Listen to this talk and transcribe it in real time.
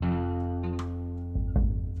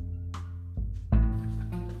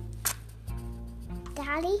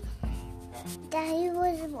Daddy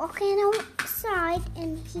was walking outside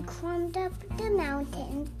and he climbed up the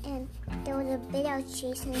mountain and there was a bear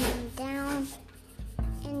chasing him down.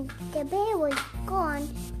 And the bear was gone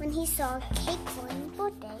when he saw a cake for his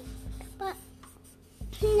birthday. But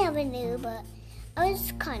he never knew, but it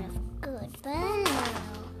was kind of good, but I don't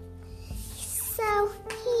know. So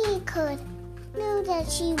he could know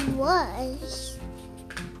that she was.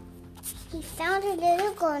 He found a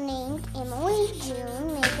little girl named Emery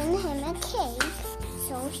June making him a cake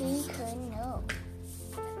so he could know.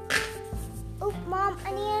 Oh, Mom,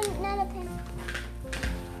 I need another pen.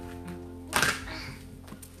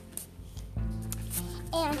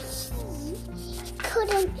 And he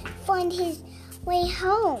couldn't find his way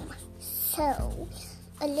home. So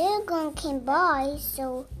a little girl came by,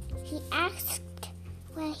 so he asked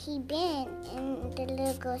where he'd been, and the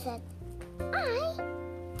little girl said, I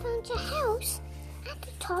found your house at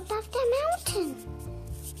the top of the mountain.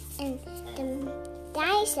 And the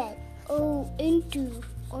guy said, oh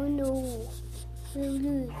no, we'll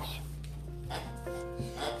lose.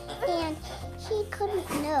 And he couldn't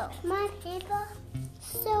know. My paper.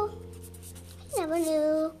 So he never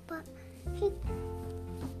knew, but he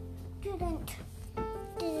didn't.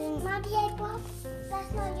 My paper.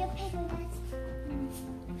 That's not your paper.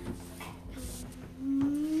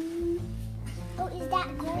 Oh, is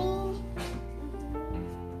that green?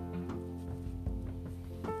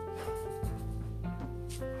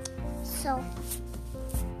 So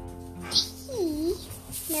he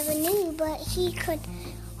never knew, but he could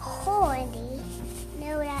already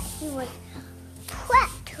know that he was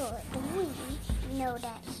prepared. We know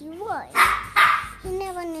that he was. He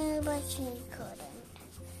never knew, but he couldn't.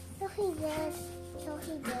 So he did.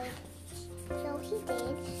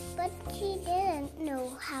 But he didn't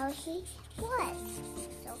know how he was.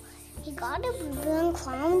 So he got a boo-boo and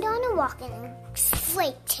climbed on a rock and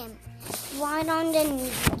scraped him right on the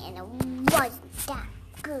knee, and it wasn't that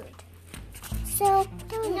good. So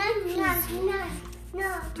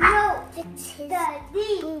no, it's his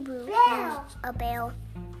boo-boo and a bell.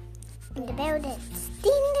 And the bell did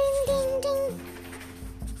ding, ding, ding, ding.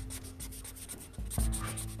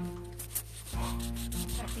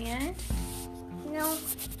 At the end? No,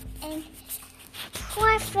 and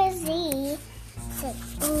Prophecy said,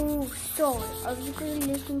 oh, sorry, I was going to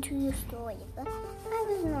listen to your story, but I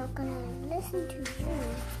was not going to listen to you.